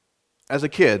as a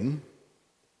kid,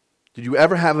 did you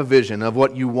ever have a vision of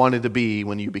what you wanted to be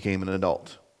when you became an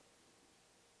adult?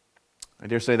 I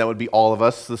dare say that would be all of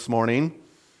us this morning.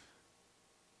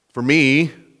 For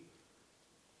me,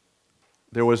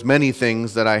 there was many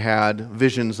things that I had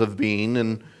visions of being,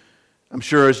 and I'm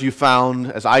sure as you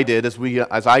found, as I did,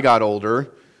 as I got older,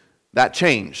 that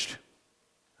changed.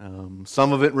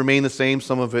 Some of it remained the same,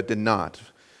 some of it did not.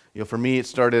 For me, it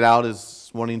started out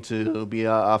as wanting to be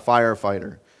a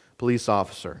firefighter, police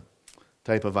officer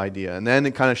type of idea, and then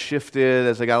it kind of shifted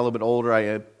as I got a little bit older.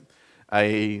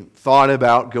 I thought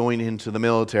about going into the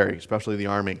military, especially the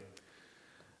Army.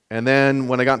 And then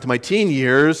when I got into my teen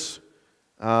years,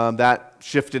 that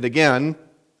shifted again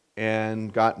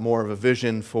and got more of a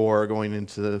vision for going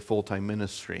into the full-time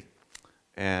ministry.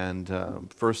 And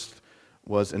first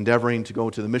was endeavoring to go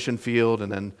to the mission field,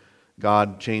 and then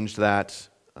God changed that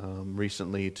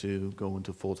recently to go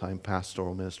into full-time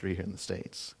pastoral ministry here in the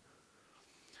States.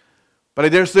 But I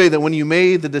dare say that when you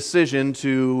made the decision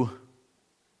to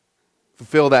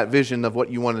fulfill that vision of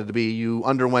what you wanted to be, you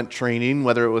underwent training,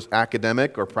 whether it was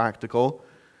academic or practical,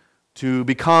 to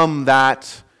become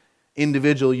that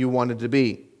individual you wanted to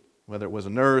be, whether it was a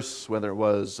nurse, whether it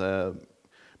was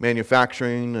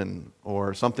manufacturing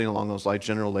or something along those lines,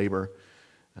 general labor.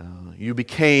 You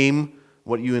became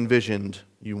what you envisioned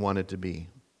you wanted to be.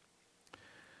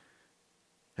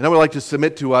 And I would like to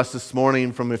submit to us this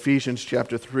morning from Ephesians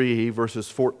chapter 3, verses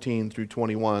 14 through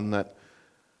 21, that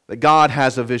God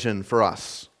has a vision for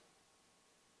us.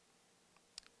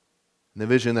 And the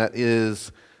vision that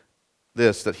is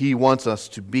this, that He wants us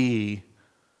to be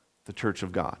the church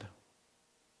of God.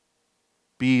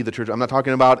 Be the church. I'm not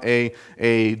talking about a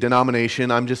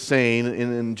denomination. I'm just saying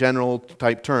in general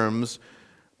type terms,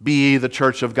 be the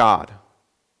church of God.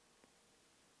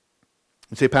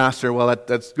 You say, Pastor, well,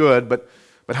 that's good, but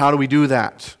how do we do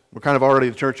that? We're kind of already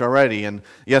the church already, and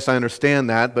yes, I understand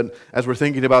that, but as we're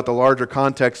thinking about the larger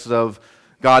context of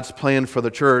God's plan for the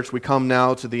church, we come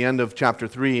now to the end of chapter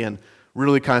 3 and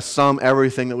really kind of sum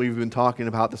everything that we've been talking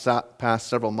about the past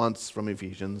several months from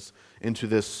Ephesians into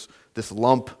this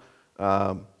lump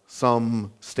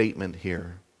sum statement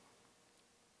here.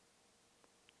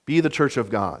 Be the church of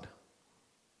God.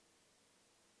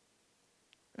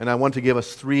 And I want to give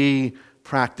us 3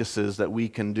 practices that we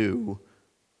can do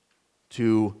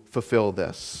to fulfill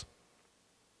this.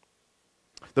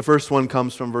 The first one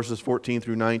comes from verses 14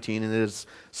 through 19, and it is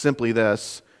simply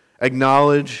this: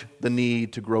 acknowledge the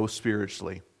need to grow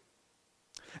spiritually.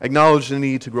 Acknowledge the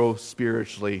need to grow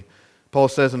spiritually. Paul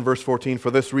says in verse 14,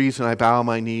 "For this reason I bow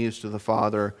my knees to the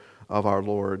Father of our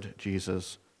Lord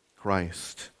Jesus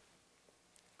Christ."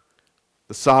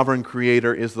 The sovereign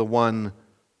Creator is the one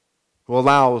who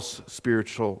allows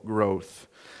spiritual growth.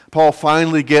 Paul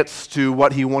finally gets to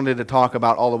what he wanted to talk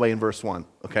about all the way in verse 1,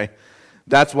 okay?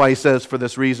 That's why he says, for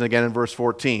this reason, again in verse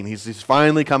 14. He's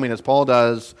finally coming, as Paul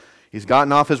does. He's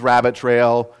gotten off his rabbit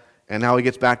trail, and now he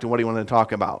gets back to what he wanted to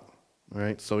talk about. All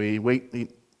right? So he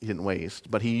didn't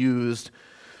waste, but he used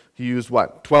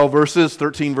what? 12 verses,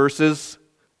 13 verses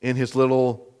in his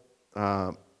little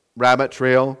rabbit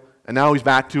trail, and now he's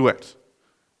back to it.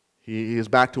 He is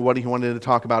back to what he wanted to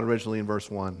talk about originally in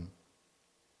verse 1.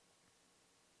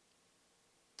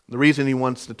 The reason he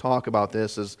wants to talk about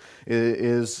this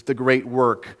is the great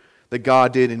work that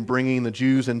God did in bringing the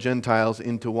Jews and Gentiles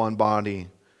into one body.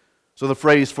 So the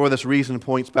phrase "for this reason"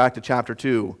 points back to chapter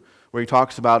 2, where he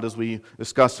talks about, as we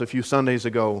discussed a few Sundays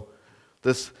ago,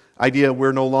 this idea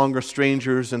we're no longer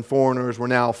strangers and foreigners, we're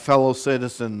now fellow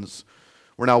citizens.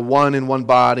 We're now one in one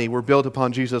body. We're built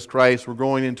upon Jesus Christ. We're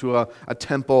going into a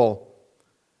temple,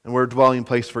 and we're a dwelling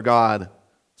place for God.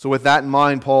 So with that in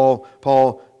mind,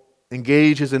 Paul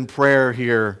engages in prayer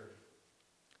here,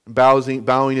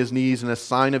 bowing his knees in a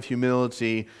sign of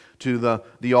humility to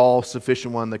the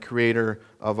all-sufficient one, the Creator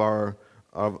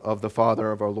of the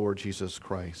Father of our Lord Jesus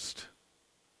Christ.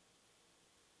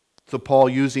 So Paul,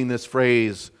 using this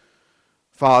phrase,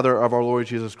 Father of our Lord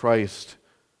Jesus Christ,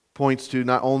 points to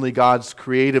not only God's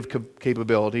creative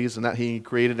capabilities and that He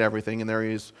created everything, and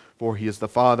therefore He is the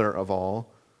Father of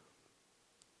all,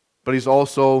 but He's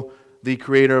also the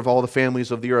Creator of all the families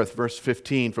of the earth. Verse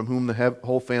 15, from whom the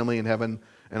whole family in heaven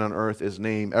and on earth is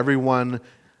named. Everyone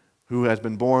who has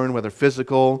been born, whether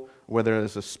physical, whether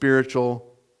it's a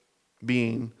spiritual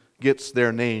being, gets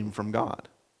their name from God.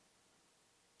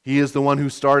 He is the one who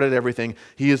started everything.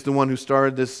 He is the one who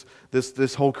started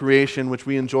this whole creation which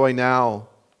we enjoy now.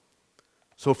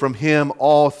 So from Him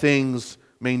all things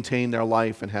maintain their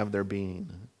life and have their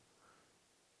being.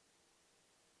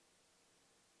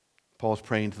 Paul's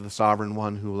praying to the sovereign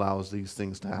one who allows these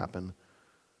things to happen.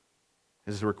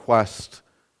 His request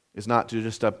is not to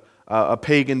just a a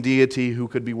pagan deity who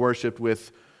could be worshipped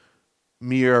with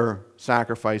mere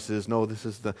sacrifices. No, this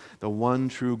is the one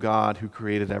true God who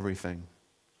created everything.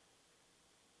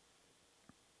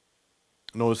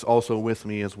 Notice also with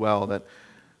me as well that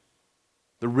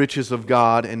the riches of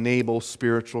God enable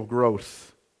spiritual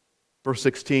growth. Verse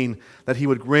 16, that He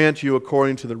would grant you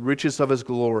according to the riches of His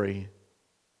glory.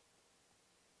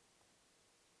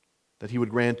 That He would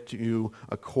grant you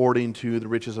according to the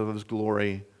riches of His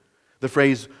glory. The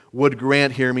phrase would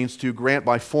grant here means to grant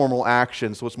by formal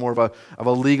action, so it's more of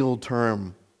a legal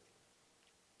term.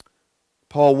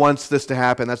 Paul wants this to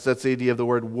happen. That's the idea of the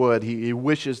word would. He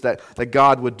wishes that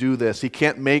God would do this. He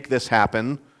can't make this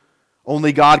happen.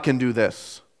 Only God can do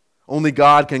this. Only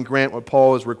God can grant what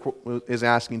Paul is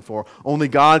asking for. Only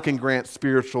God can grant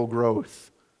spiritual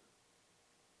growth.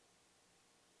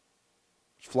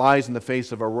 Which flies in the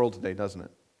face of our world today, doesn't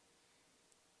it?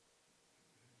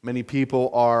 Many people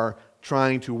are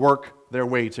trying to work their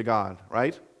way to God,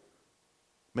 right?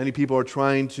 Many people are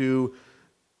trying to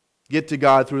get to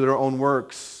God through their own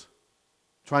works,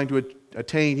 trying to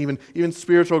attain even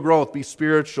spiritual growth, be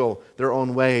spiritual their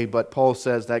own way. But Paul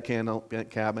says that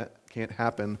can't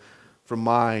happen from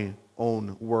my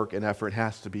own work and effort. It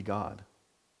has to be God.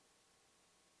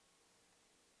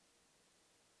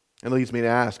 It leads me to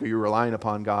ask, are you relying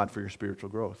upon God for your spiritual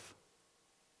growth?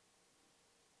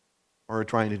 Or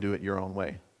trying to do it your own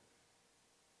way?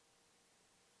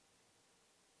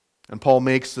 And Paul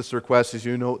makes this request, as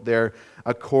you note there,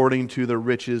 according to the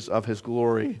riches of His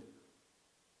glory.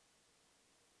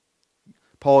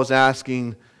 Paul is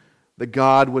asking that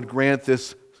God would grant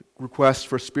this request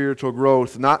for spiritual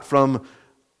growth, not from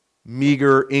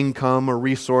meager income or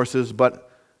resources,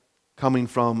 but coming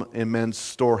from immense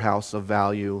storehouse of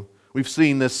value. We've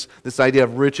seen this idea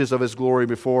of riches of His glory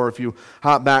before. If you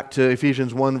hop back to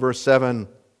Ephesians 1, verse 7,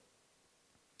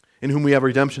 in whom we have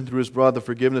redemption through His blood, the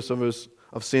forgiveness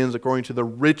of sins according to the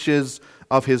riches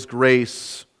of His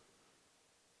grace.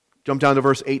 Jump down to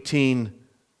verse 18.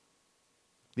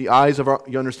 The eyes of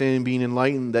your understanding being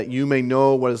enlightened, that you may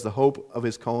know what is the hope of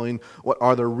His calling, what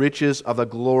are the riches of the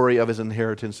glory of His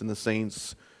inheritance in the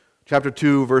saints. Chapter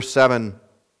 2, verse 7.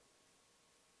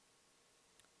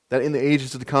 That in the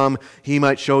ages to come He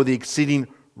might show the exceeding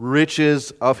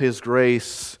riches of His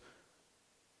grace.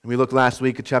 And we looked last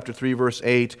week at chapter 3, verse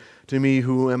 8. To me,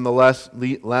 who am the less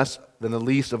than the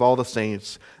least of all the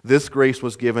saints, this grace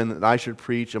was given that I should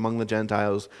preach among the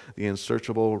Gentiles the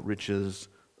unsearchable riches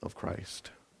of Christ.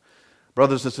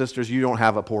 Brothers and sisters, you don't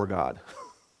have a poor God.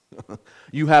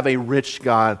 You have a rich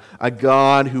God, a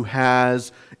God who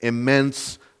has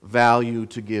immense value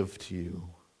to give to you.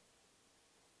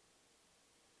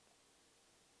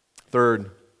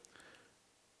 Third,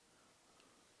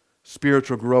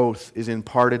 spiritual growth is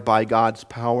imparted by God's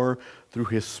power through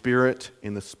His Spirit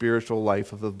in the spiritual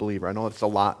life of the believer. I know it's a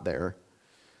lot there.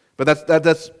 But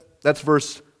that's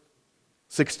verse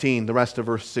 16, the rest of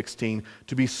verse 16.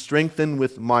 To be strengthened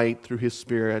with might through His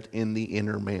Spirit in the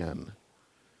inner man.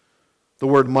 The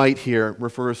word might here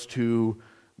refers to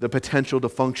the potential to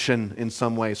function in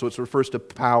some way. So it refers to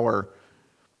power.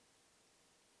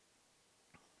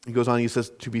 He goes on, he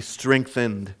says, to be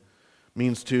strengthened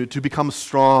means to become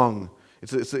strong.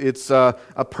 It's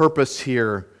a purpose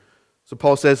here. So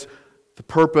Paul says, the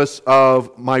purpose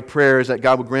of my prayer is that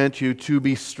God will grant you to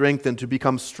be strengthened, to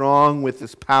become strong with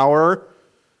this power,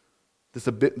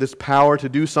 this power to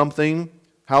do something.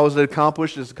 How is it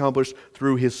accomplished? It's accomplished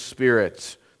through His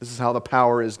Spirit. This is how the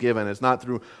power is given. It's not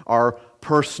through our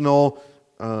personal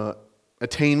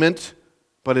attainment,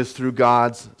 but it's through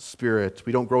God's Spirit.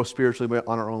 We don't grow spiritually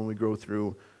on our own. We grow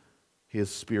through His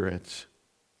Spirit.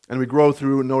 And we grow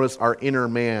through, notice, our inner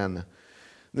man.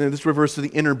 And this refers to the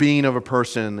inner being of a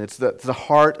person. It's the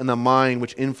heart and the mind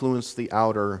which influence the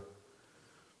outer.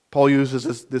 Paul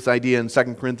uses this idea in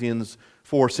 2 Corinthians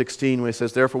 4:16 when he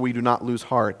says, therefore we do not lose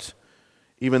heart.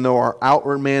 Even though our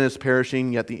outward man is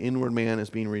perishing, yet the inward man is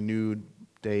being renewed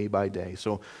day by day.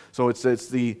 So it's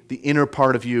the inner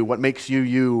part of you, what makes you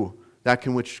you,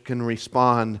 which can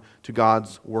respond to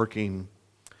God's working.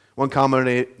 One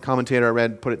commentator I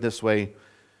read put it this way: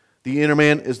 the inner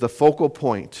man is the focal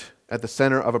point at the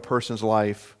center of a person's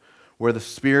life where the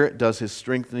Spirit does His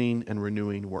strengthening and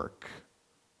renewing work.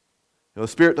 The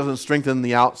Spirit doesn't strengthen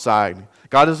the outside.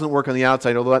 God doesn't work on the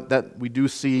outside, although that we do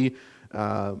see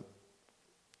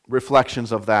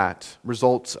reflections of that,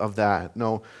 results of that.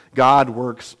 No, God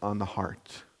works on the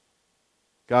heart.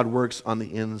 God works on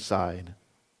the inside.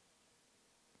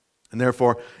 And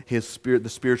therefore, His Spirit, the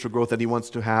spiritual growth that He wants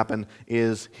to happen,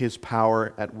 is His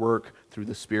power at work through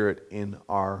the Spirit in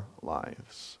our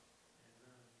lives.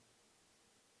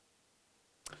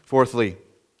 Fourthly,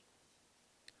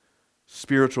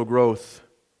 Spiritual growth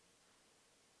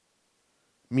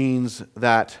means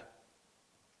that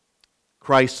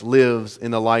Christ lives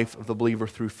in the life of the believer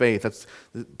through faith.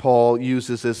 Paul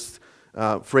uses this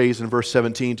phrase in verse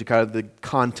 17 to kind of the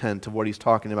content of what he's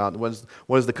talking about.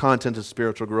 What is the content of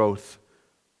spiritual growth?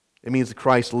 It means that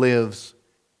Christ lives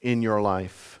in your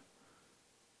life.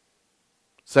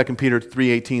 2 Peter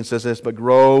 3:18 says this, "But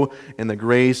grow in the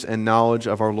grace and knowledge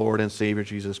of our Lord and Savior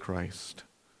Jesus Christ."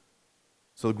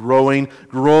 So growing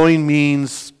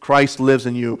means Christ lives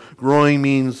in you. Growing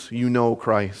means you know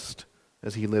Christ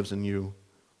as He lives in you.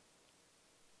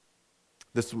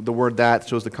 The word "that"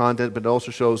 shows the content, but it also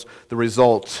shows the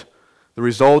result. The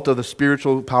result of the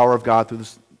spiritual power of God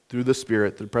through the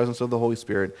Spirit, the presence of the Holy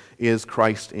Spirit, is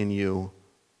Christ in you.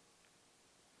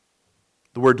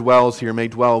 The word "dwells" here, may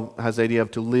dwell, has the idea of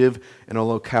to live in a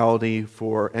locality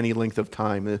for any length of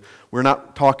time. We're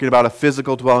not talking about a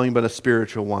physical dwelling, but a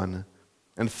spiritual one.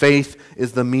 And faith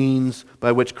is the means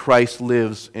by which Christ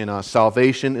lives in us.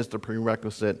 Salvation is the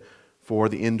prerequisite for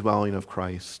the indwelling of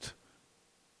Christ.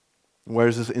 Where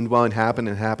does this indwelling happen?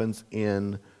 It happens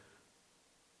in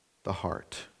the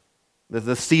heart.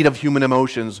 The seat of human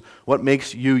emotions, what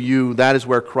makes you you, that is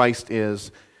where Christ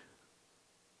is.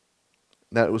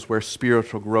 That is where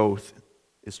spiritual growth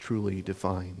is truly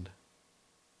defined.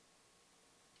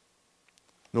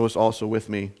 Notice also with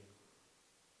me,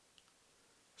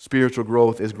 spiritual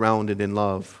growth is grounded in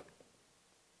love.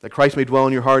 That Christ may dwell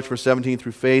in your hearts, verse 17,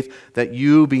 through faith, that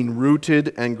you, being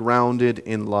rooted and grounded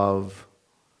in love.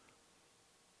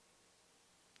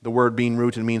 The word "being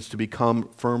rooted" means to become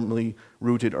firmly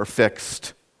rooted or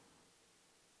fixed.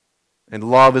 And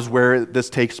love is where this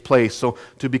takes place. So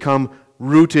to become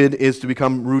rooted is to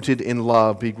become rooted in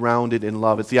love, be grounded in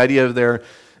love. It's the idea there,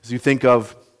 as you think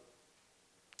of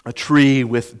a tree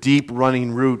with deep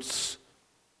running roots.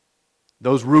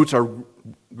 Those roots are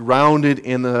grounded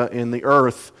in the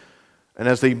earth, and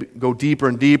as they go deeper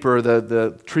and deeper,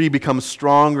 the tree becomes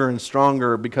stronger and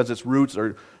stronger because its roots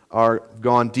are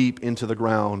gone deep into the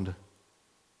ground.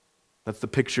 That's the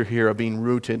picture here of being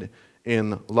rooted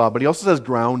in love. But he also says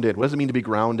grounded. What does it mean to be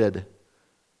grounded?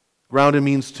 Grounded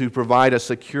means to provide a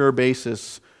secure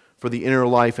basis for the inner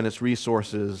life and its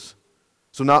resources.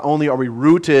 So not only are we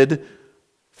rooted,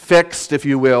 fixed, if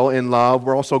you will, in love,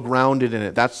 we're also grounded in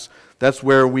it. That's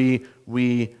where we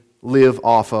live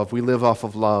off of. We live off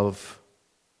of love.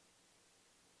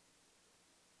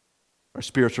 Our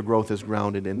spiritual growth is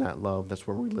grounded in that love. That's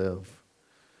where we live.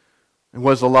 And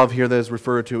what is the love here that is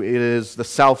referred to? It is the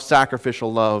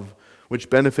self-sacrificial love which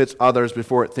benefits others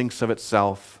before it thinks of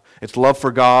itself. It's love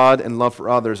for God and love for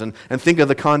others. And think of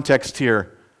the context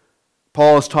here.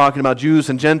 Paul is talking about Jews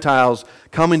and Gentiles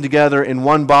coming together in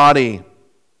one body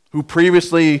who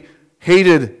previously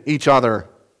hated each other,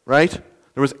 right?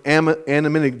 There was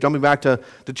anonymity. Jumping back to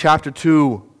chapter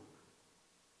 2,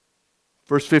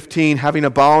 verse 15, having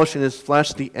abolished in his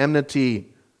flesh the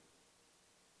enmity,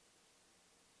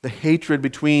 the hatred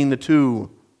between the two,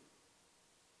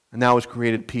 and now has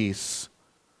created peace.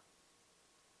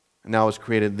 And now has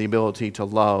created the ability to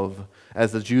love.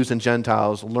 As the Jews and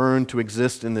Gentiles learn to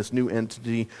exist in this new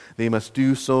entity, they must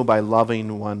do so by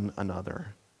loving one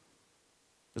another.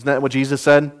 Isn't that what Jesus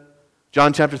said?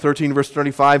 John chapter 13, verse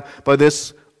 35, "By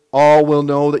this all will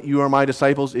know that you are my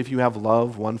disciples if you have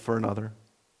love one for another."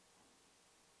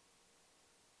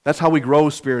 That's how we grow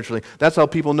spiritually. That's how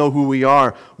people know who we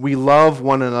are. We love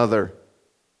one another.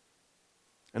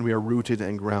 And we are rooted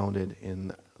and grounded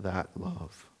in that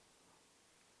love.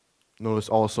 Notice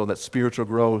also that spiritual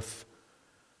growth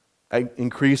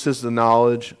increases the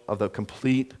knowledge of the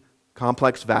complete,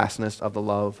 complex vastness of the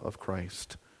love of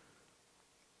Christ.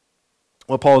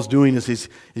 What Paul is doing is he's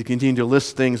continuing to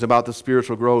list things about the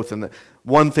spiritual growth, and that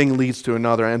one thing leads to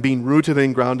another. And being rooted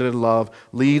and grounded in love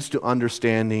leads to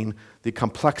understanding the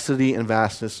complexity and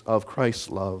vastness of Christ's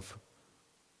love.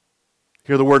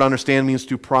 Here the word "understand" means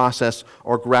to process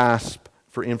or grasp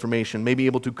for information, may be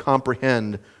able to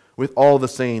comprehend with all the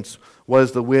saints what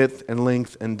is the width and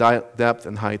length and depth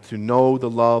and height, to know the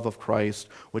love of Christ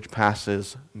which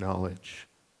passes knowledge.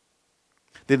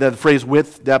 That phrase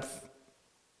width, depth,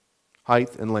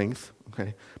 height, and length,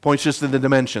 okay, points just to the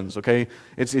dimensions, okay?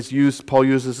 It's used. Paul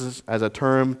uses this as a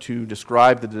term to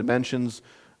describe the dimensions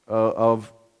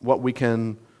of what we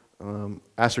can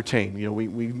ascertain. You know,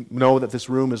 we know that this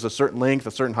room is a certain length,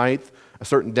 a certain height, a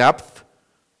certain depth,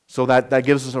 so that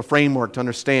gives us a framework to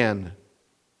understand.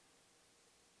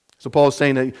 So Paul is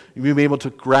saying that you'll be able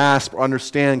to grasp, or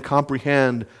understand,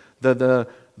 comprehend the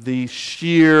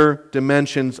sheer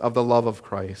dimensions of the love of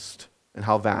Christ and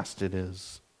how vast it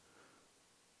is.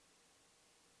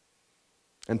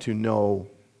 And to know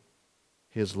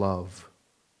His love.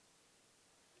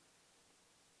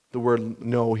 The word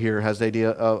know here has the idea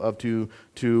of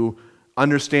to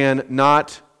understand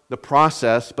not the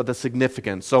process, but the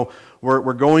significance. So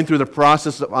we're going through the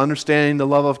process of understanding the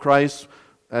love of Christ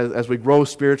as we grow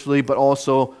spiritually, but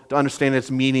also to understand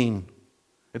its meaning.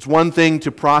 It's one thing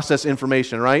to process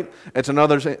information, right? It's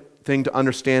another thing to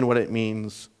understand what it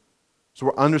means. So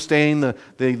we're understanding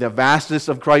the vastness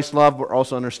of Christ's love, but we're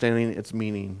also understanding its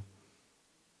meaning.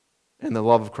 And the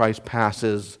love of Christ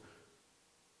passes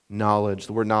knowledge.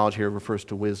 The word knowledge here refers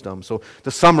to wisdom. So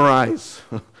to summarize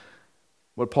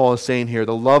what Paul is saying here,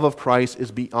 the love of Christ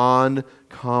is beyond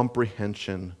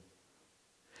comprehension.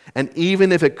 And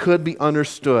even if it could be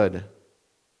understood,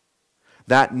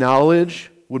 that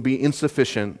knowledge would be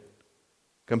insufficient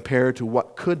compared to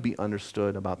what could be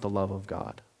understood about the love of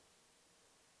God.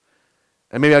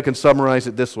 And maybe I can summarize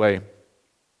it this way.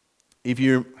 If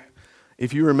you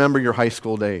remember your high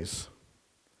school days,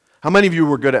 how many of you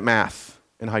were good at math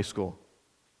in high school?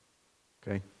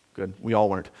 Okay, good. We all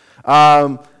weren't.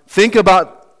 Think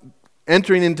about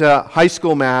entering into high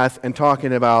school math and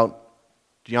talking about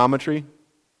geometry,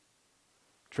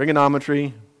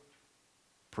 trigonometry,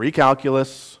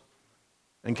 pre-calculus,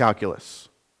 and calculus.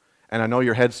 And I know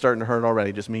your head's starting to hurt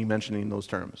already, just me mentioning those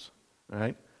terms. All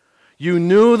right? You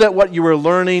knew that what you were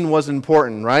learning was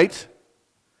important, right?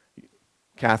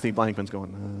 Kathy Blankman's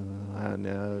going,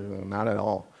 no, not at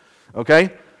all.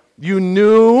 Okay? You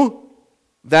knew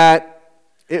that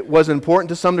it was important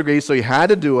to some degree, so you had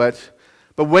to do it.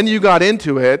 But when you got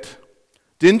into it,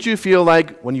 didn't you feel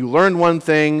like when you learned one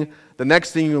thing, the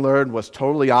next thing you learned was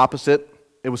totally opposite?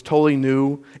 It was totally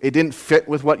new. It didn't fit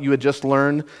with what you had just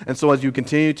learned. And so as you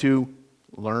continue to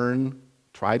learn,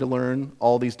 try to learn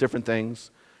all these different things,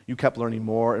 you kept learning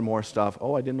more and more stuff.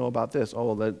 Oh, I didn't know about this.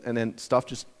 And then stuff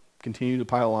just continued to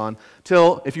pile on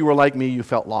till, if you were like me, you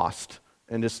felt lost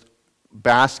and just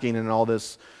basking in all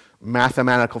this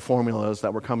mathematical formulas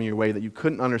that were coming your way that you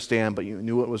couldn't understand, but you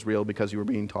knew it was real because you were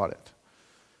being taught it.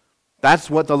 That's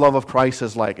what the love of Christ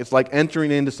is like. It's like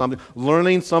entering into something,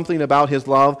 learning something about His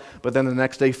love, but then the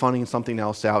next day finding something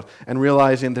else out and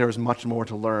realizing there's much more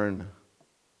to learn.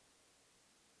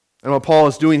 And what Paul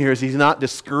is doing here is he's not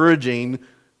discouraging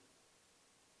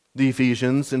the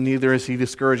Ephesians, and neither is he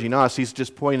discouraging us. He's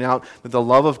just pointing out that the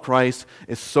love of Christ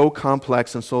is so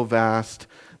complex and so vast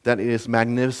that it is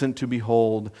magnificent to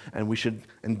behold, and we should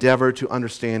endeavor to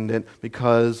understand it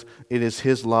because it is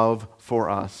His love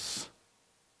for us.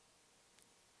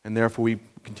 And therefore we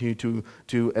continue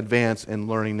to advance in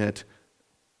learning it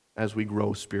as we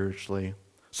grow spiritually.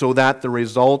 So that the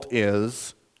result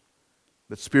is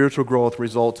that spiritual growth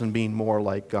results in being more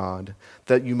like God.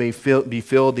 That you may be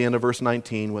filled, the end of verse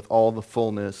 19, with all the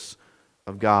fullness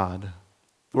of God.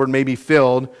 The word may be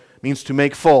filled means to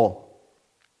make full.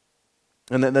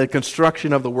 And that the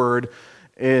construction of the word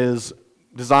is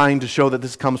designed to show that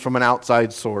this comes from an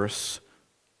outside source.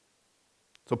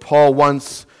 So Paul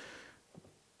wants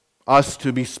us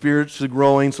to be spiritually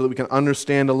growing so that we can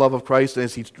understand the love of Christ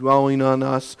as He's dwelling on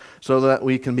us so that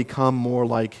we can become more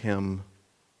like Him.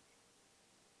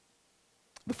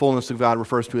 The fullness of God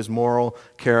refers to His moral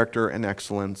character and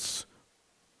excellence.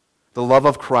 The love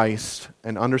of Christ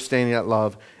and understanding that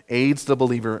love aids the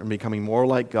believer in becoming more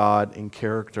like God in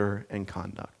character and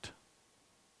conduct.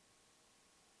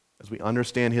 As we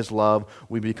understand His love,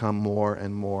 we become more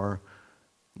and more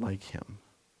like Him.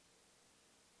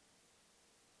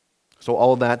 So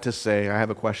all that to say, I have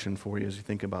a question for you as you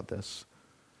think about this.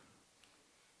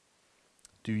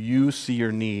 Do you see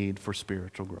your need for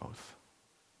spiritual growth?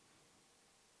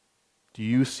 Do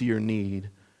you see your need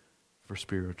for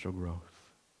spiritual growth?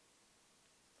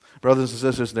 Brothers and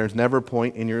sisters, there's never a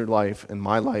point in your life, in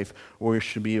my life, where we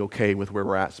should be okay with where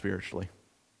we're at spiritually.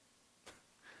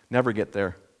 Never get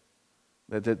there.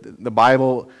 The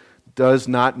Bible does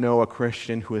not know a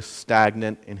Christian who is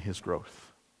stagnant in his growth.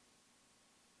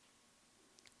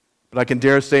 But I can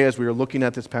dare say, as we are looking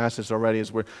at this passage already,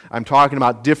 as I'm talking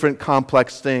about different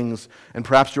complex things, and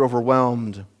perhaps you're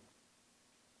overwhelmed.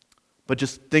 But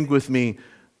just think with me,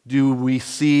 do we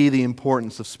see the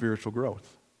importance of spiritual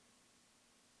growth?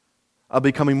 Of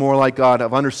becoming more like God,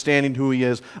 of understanding who He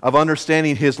is, of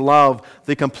understanding His love,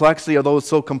 the complexity of those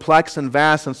so complex and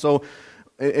vast and so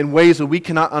in ways that we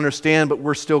cannot understand, but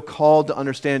we're still called to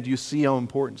understand. Do you see how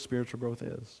important spiritual growth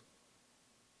is?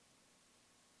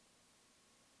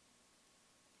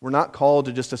 We're not called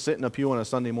to just to sit in a pew on a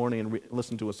Sunday morning and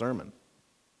listen to a sermon.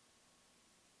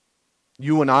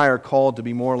 You and I are called to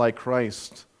be more like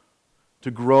Christ,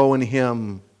 to grow in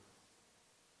Him,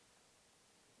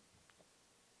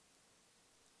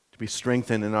 to be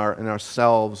strengthened in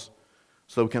ourselves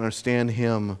so we can understand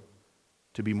Him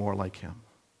to be more like Him?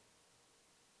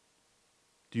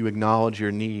 Do you acknowledge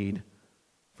your need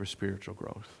for spiritual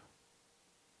growth?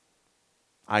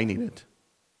 I need it,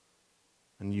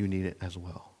 and you need it as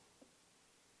well.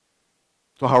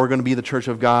 So how we're going to be the church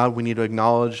of God, we need to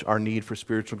acknowledge our need for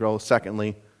spiritual growth.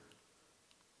 Secondly,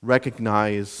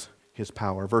 recognize His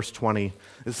power. Verse 20.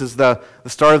 This is the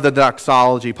start of the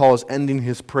doxology. Paul is ending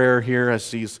his prayer here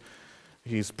as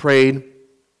he's prayed.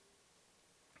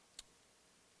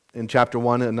 In chapter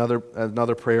 1,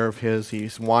 another prayer of his,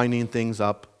 he's winding things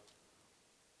up.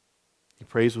 He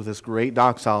prays with this great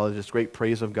doxology, this great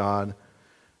praise of God.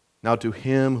 Now to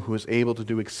Him who is able to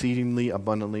do exceedingly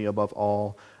abundantly above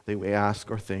all that we ask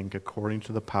or think, according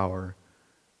to the power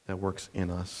that works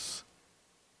in us.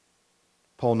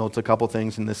 Paul notes a couple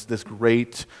things in this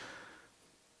great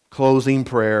closing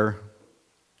prayer.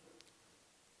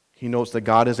 He notes that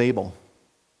God is able.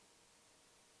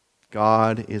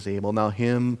 God is able. Now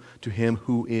to him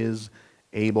who is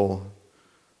able.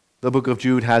 The book of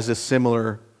Jude has this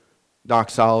similar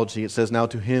doxology. It says, now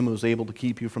to Him who is able to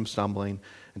keep you from stumbling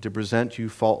and to present you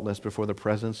faultless before the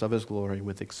presence of His glory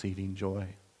with exceeding joy.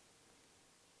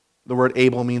 The word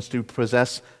able means to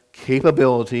possess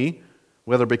capability,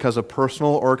 whether because of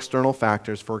personal or external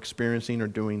factors, for experiencing or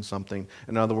doing something.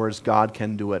 In other words, God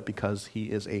can do it because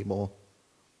He is able.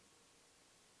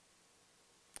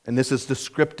 And this is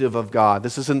descriptive of God.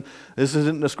 This isn't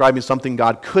describing something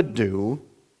God could do.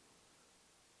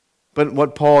 But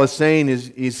what Paul is saying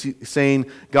is he's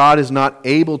saying God is not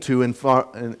able to in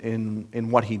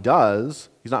what He does.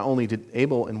 He's not only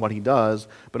able in what He does,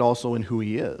 but also in who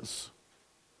He is.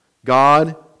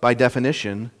 God, by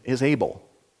definition, is able.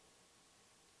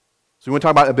 So when we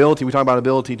talk about ability, we talk about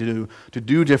ability to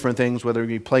do different things, whether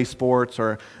you play sports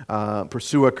or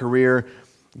pursue a career.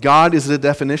 God is the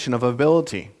definition of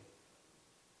ability.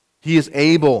 He is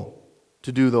able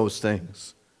to do those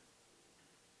things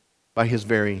by His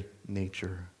very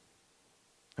nature.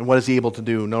 And what is He able to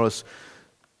do? Notice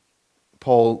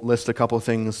Paul lists a couple of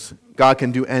things. God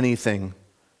can do anything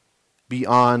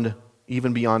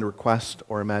even beyond request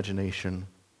or imagination.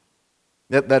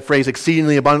 That phrase,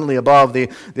 exceedingly abundantly above, the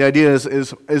idea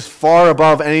is far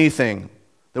above anything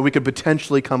that we could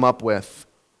potentially come up with.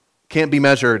 Can't be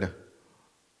measured.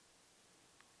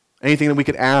 Anything that we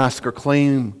could ask or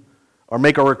claim or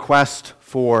make a request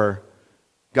for,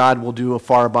 God will do a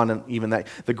far abundant even that.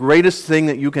 The greatest thing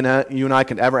that you and I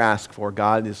can ever ask for,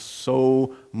 God is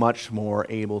so much more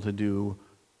able to do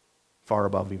far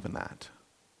above even that.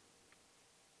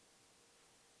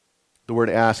 The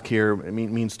word ask here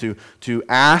means to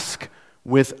ask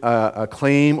with a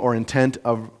claim or intent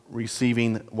of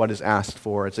receiving what is asked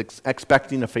for. It's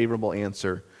expecting a favorable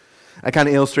answer. I kind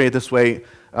of illustrate it this way.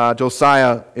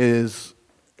 Josiah is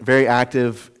very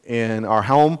active in our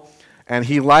home, and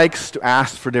he likes to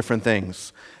ask for different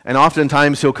things. And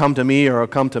oftentimes he'll come to me or he'll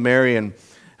come to Mary and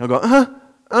he'll go,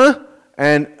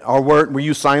 and we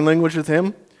use sign language with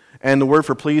him, and the word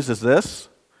for please is this,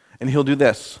 and he'll do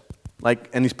this.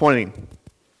 And he's pointing.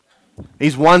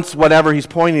 He wants whatever he's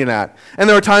pointing at. And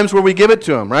there are times where we give it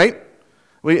to him, right?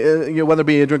 Whether it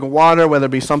be a drink of water, whether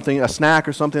it be a snack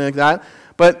or something like that.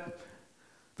 But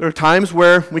there are times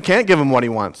where we can't give him what he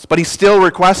wants, but he still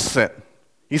requests it.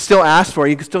 He still asks for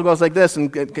it. He still goes like this,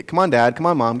 and come on, Dad, come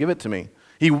on, Mom, give it to me.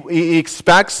 He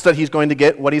expects that he's going to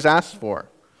get what he's asked for,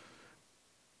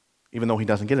 even though he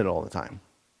doesn't get it all the time.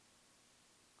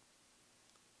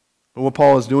 But what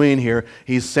Paul is doing here,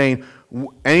 he's saying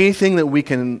anything that we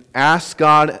can ask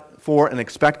God for and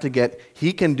expect to get,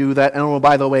 He can do that. And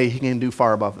by the way, He can do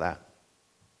far above that.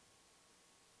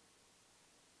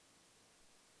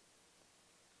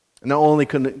 And not only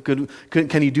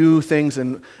can He do things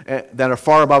that are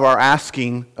far above our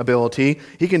asking ability,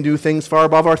 He can do things far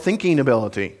above our thinking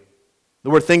ability. The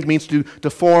word think means to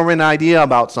form an idea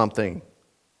about something.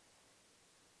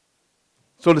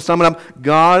 So to sum it up,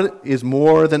 God is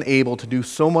more than able to do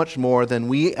so much more than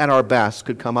we at our best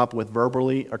could come up with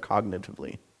verbally or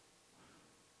cognitively.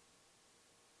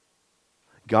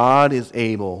 God is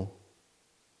able,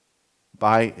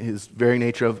 by His very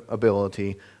nature of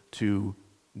ability, to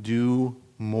do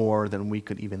more than we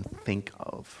could even think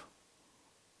of.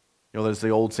 There's the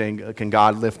old saying, can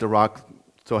God lift a rock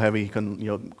so heavy He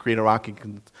can, create a rock? If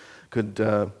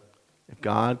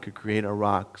God could create a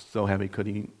rock so heavy, could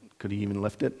He even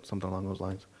lift it? Something along those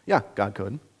lines. Yeah, God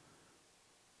could.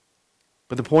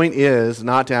 But the point is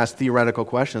not to ask theoretical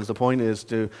questions. The point is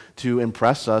to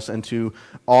impress us and to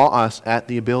awe us at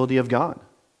the ability of God.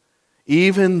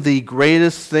 Even the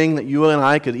greatest thing that you and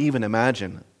I could even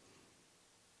imagine,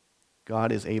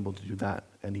 God is able to do that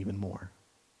and even more.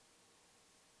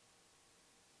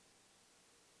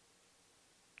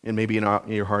 And maybe in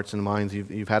your hearts and minds,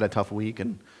 you've had a tough week,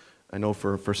 and I know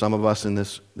for some of us in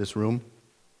this room,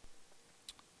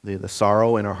 the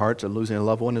sorrow in our hearts of losing a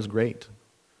loved one is great.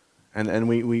 And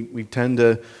we tend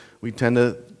to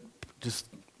just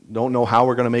don't know how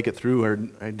we're going to make it through, or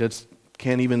I just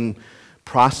can't even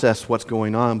process what's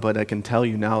going on, but I can tell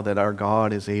you now that our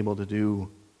God is able to do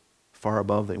far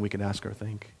above that we could ask or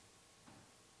think.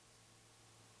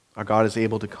 Our God is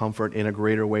able to comfort in a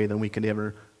greater way than we could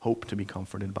ever hope to be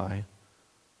comforted by.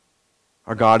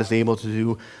 Our God is able to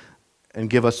do and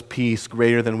give us peace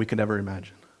greater than we could ever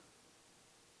imagine.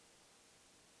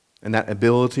 And that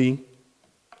ability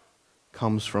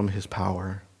comes from His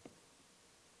power.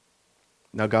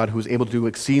 Now God, who is able to do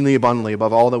exceedingly abundantly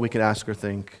above all that we could ask or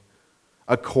think,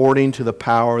 according to the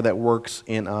power that works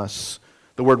in us.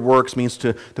 The word works means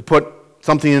to put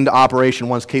something into operation,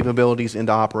 one's capabilities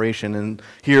into operation. And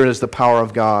here is the power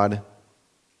of God.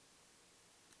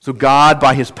 So God,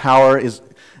 by His power,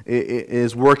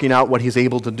 is working out what He's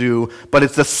able to do. But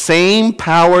it's the same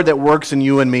power that works in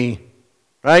you and me,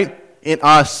 right? In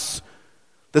us.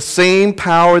 The same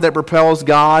power that propels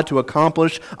God to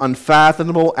accomplish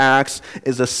unfathomable acts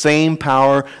is the same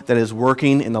power that is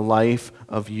working in the life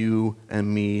of you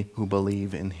and me who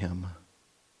believe in Him.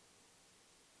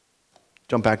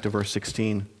 Jump back to verse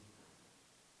 16.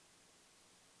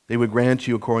 They would grant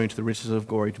you, according to the riches of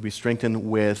glory, to be strengthened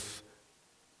with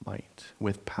might,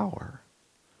 with power.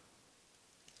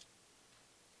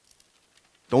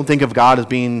 Don't think of God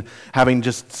as having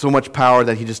just so much power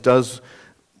that He just does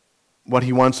what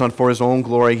He wants for His own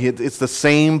glory. It's the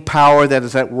same power that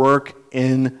is at work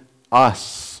in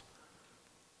us.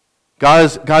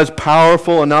 God is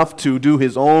powerful enough to do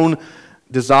His own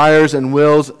desires and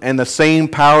wills, and the same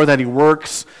power that He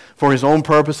works for His own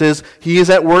purposes, He is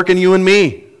at work in you and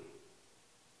me.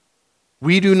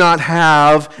 We do not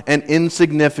have an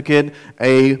insignificant,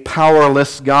 a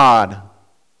powerless God.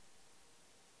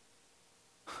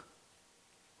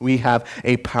 We have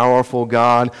a powerful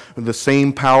God with the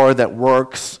same power that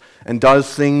works and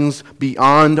does things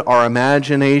beyond our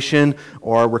imagination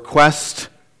or our request,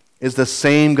 is the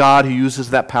same God who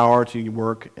uses that power to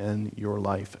work in your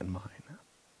life and mine.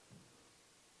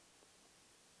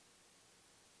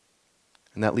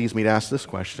 And that leads me to ask this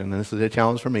question, and this is a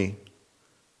challenge for me.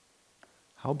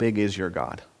 How big is your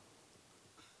God?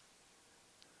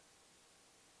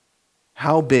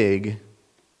 How big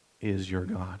is your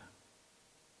God?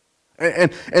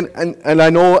 And I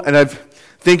know, and I've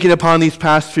thinking upon these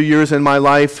past few years in my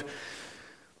life,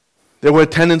 there were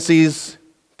tendencies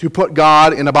to put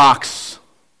God in a box,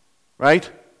 right?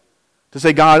 To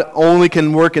say God only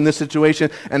can work in this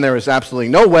situation, and there is absolutely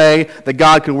no way that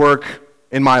God can work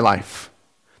in my life.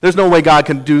 There's no way God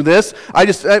can do this. I'm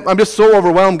just so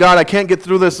overwhelmed, God, I can't get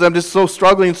through this. I'm just so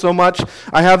struggling so much.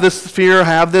 I have this fear, I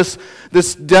have this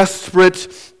desperate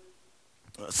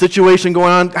situation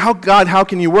going on. God, how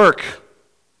can you work?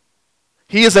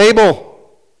 He is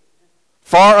able,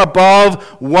 far above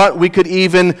what we could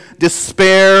even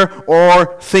despair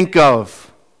or think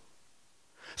of.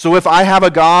 So if I have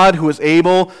a God who is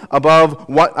able above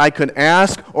what I could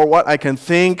ask or what I can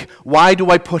think, why do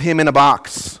I put Him in a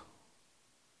box?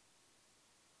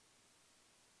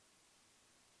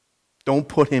 Don't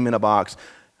put Him in a box.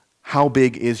 How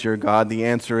big is your God? The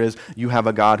answer is you have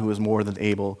a God who is more than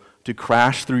able to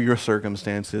crash through your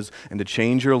circumstances and to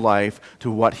change your life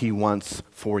to what He wants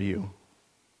for you.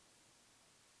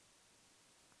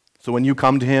 So when you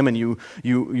come to Him and you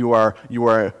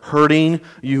are hurting,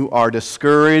 you are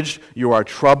discouraged, you are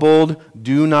troubled,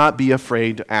 do not be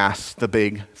afraid to ask the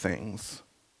big things.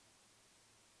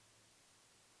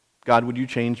 God, would you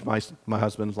change my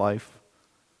husband's life?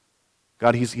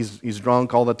 God, he's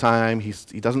drunk all the time.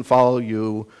 He doesn't follow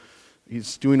you.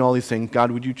 He's doing all these things.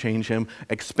 God, would you change him?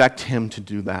 Expect Him to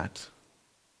do that.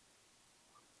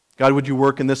 God, would you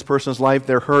work in this person's life?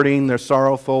 They're hurting. They're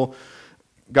sorrowful.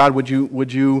 God, would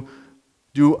you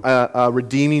do a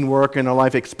redeeming work in their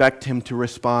life? Expect Him to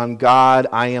respond. God,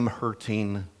 I am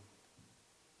hurting.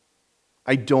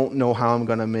 I don't know how I'm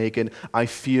going to make it. I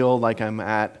feel like I'm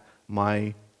at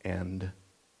my end.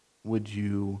 Would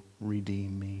you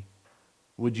redeem me?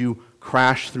 Would you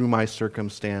crash through my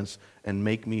circumstance and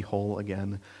make me whole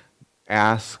again?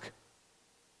 Ask,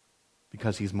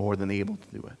 because He's more than able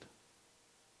to do it.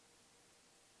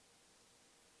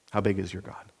 How big is your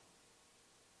God?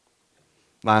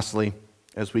 Lastly,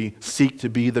 as we seek to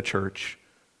be the church,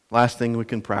 last thing we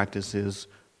can practice is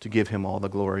to give Him all the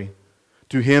glory.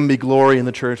 To Him be glory in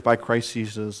the church by Christ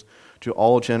Jesus to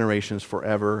all generations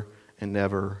forever and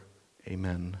ever.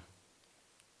 Amen.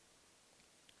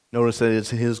 Notice that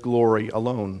it's His glory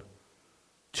alone.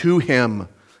 To Him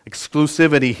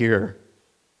exclusivity here.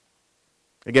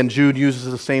 Again, Jude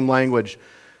uses the same language.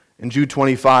 In Jude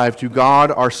 25, to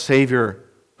God our Savior,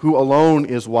 who alone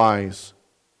is wise,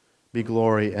 be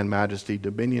glory and majesty,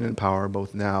 dominion and power,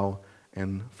 both now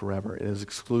and forever. It is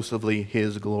exclusively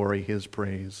His glory, His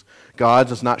praise. God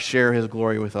does not share His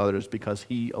glory with others because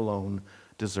He alone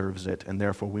deserves it, and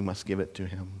therefore we must give it to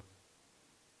Him.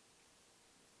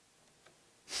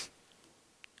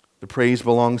 The praise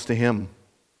belongs to Him.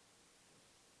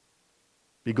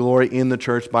 Be glory in the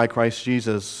church by Christ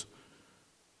Jesus.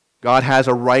 God has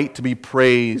a right to be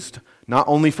praised, not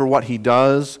only for what He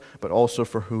does, but also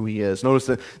for who He is. Notice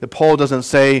that Paul doesn't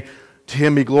say, to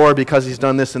Him be glory because He's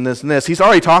done this and this and this. He's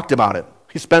already talked about it.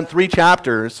 He spent 3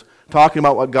 chapters talking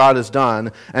about what God has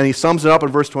done, and he sums it up in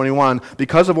verse 21.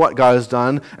 Because of what God has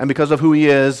done, and because of who He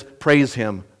is, praise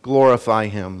Him, glorify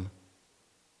Him,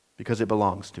 because it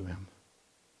belongs to Him.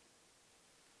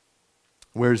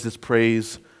 Where is this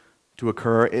praise to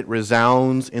occur? It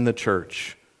resounds in the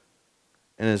church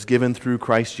and is given through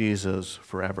Christ Jesus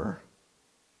forever.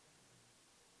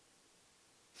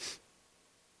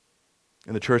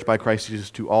 In the church by Christ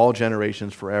Jesus to all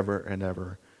generations forever and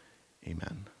ever.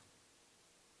 Amen.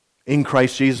 In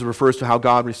Christ Jesus refers to how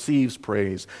God receives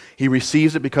praise. He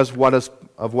receives it because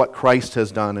of what Christ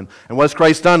has done. And what has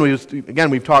Christ done?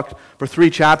 We've talked for 3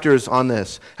 chapters on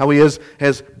this. How He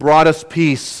has brought us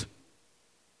peace.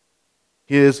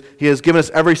 He has given us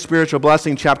every spiritual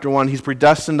blessing, chapter 1. He's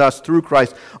predestined us through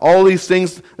Christ. All these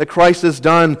things that Christ has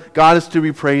done, God is to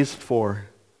be praised for.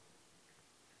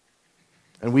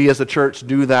 And we as a church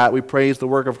do that. We praise the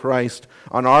work of Christ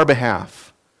on our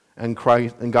behalf. And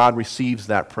God receives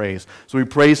that praise. So we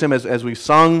praise Him as we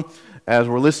sung, as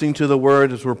we're listening to the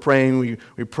Word, as we're praying.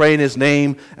 We pray in His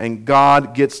name, and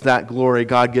God gets that glory.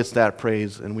 God gets that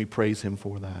praise, and we praise Him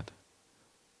for that.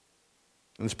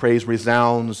 And this praise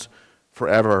resounds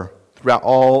forever, throughout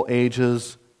all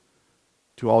ages,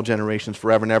 to all generations,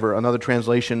 forever and ever. Another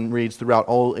translation reads, throughout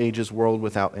all ages, world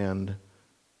without end. It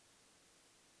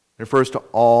refers to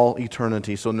all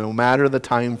eternity. So no matter the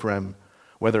time frame,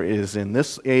 whether it is in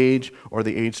this age or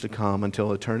the age to come,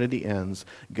 until eternity ends,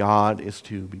 God is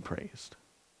to be praised.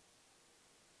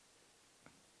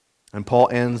 And Paul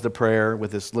ends the prayer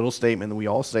with this little statement that we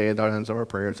all say at the ends of our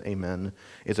prayers, amen.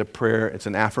 It's a prayer, it's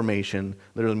an affirmation,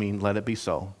 literally means let it be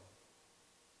so.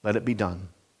 Let it be done.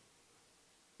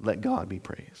 Let God be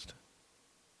praised.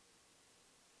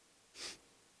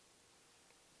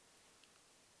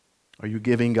 Are you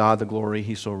giving God the glory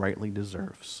He so rightly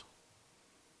deserves?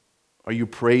 Are you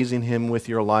praising Him with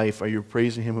your life? Are you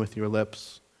praising Him with your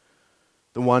lips?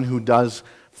 The one who does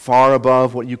far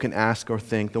above what you can ask or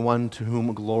think, the one to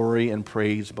whom glory and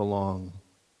praise belong.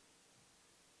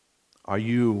 Are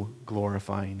you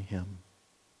glorifying Him?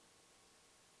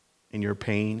 In your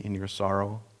pain, in your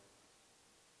sorrow,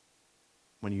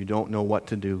 when you don't know what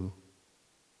to do,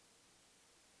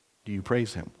 do you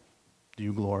praise Him? Do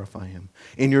you glorify Him?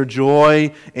 In your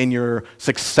joy, in your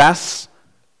success,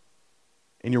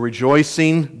 in your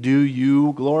rejoicing, do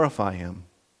you glorify Him?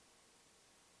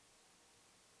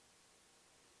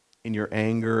 In your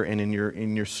anger and in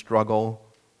your struggle,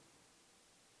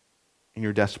 in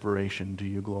your desperation, do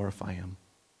you glorify Him?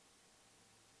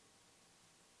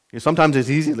 Sometimes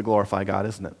it's easy to glorify God,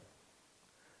 isn't it?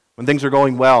 When things are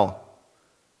going well,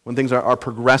 when things are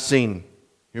progressing,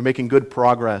 you're making good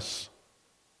progress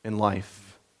in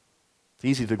life. It's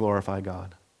easy to glorify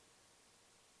God.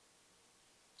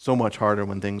 So much harder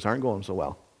when things aren't going so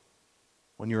well.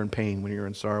 When you're in pain, when you're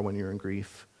in sorrow, when you're in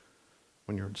grief,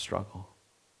 when you're in struggle.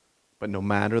 But no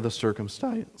matter the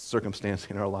circumstance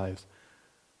in our lives,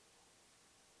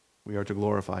 we are to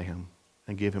glorify Him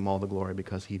and give Him all the glory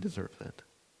because He deserves it.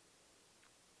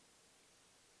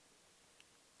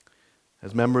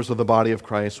 As members of the body of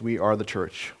Christ, we are the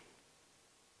church.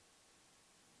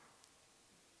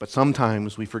 But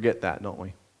sometimes we forget that, don't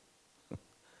we?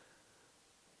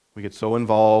 We get so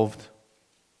involved,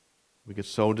 we get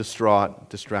so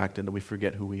distracted that we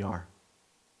forget who we are.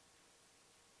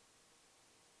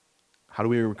 How do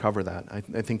we recover that? I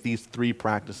think these 3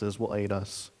 practices will aid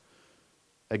us.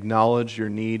 Acknowledge your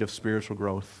need of spiritual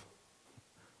growth.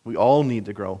 We all need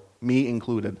to grow, me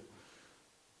included.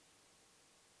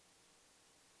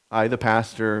 I, the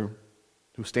pastor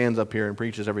who stands up here and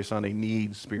preaches every Sunday,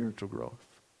 need spiritual growth.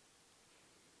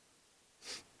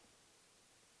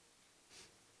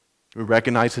 We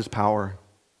recognize His power.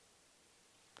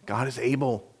 God is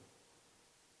able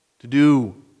to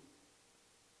do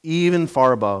even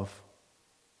far above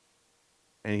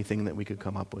anything that we could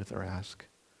come up with or ask.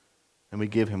 And we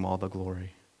give Him all the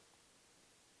glory.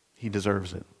 He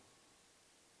deserves it.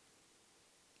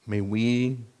 May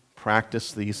we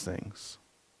practice these things,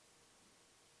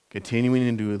 continuing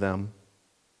to do them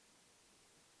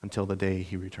until the day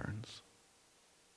he returns.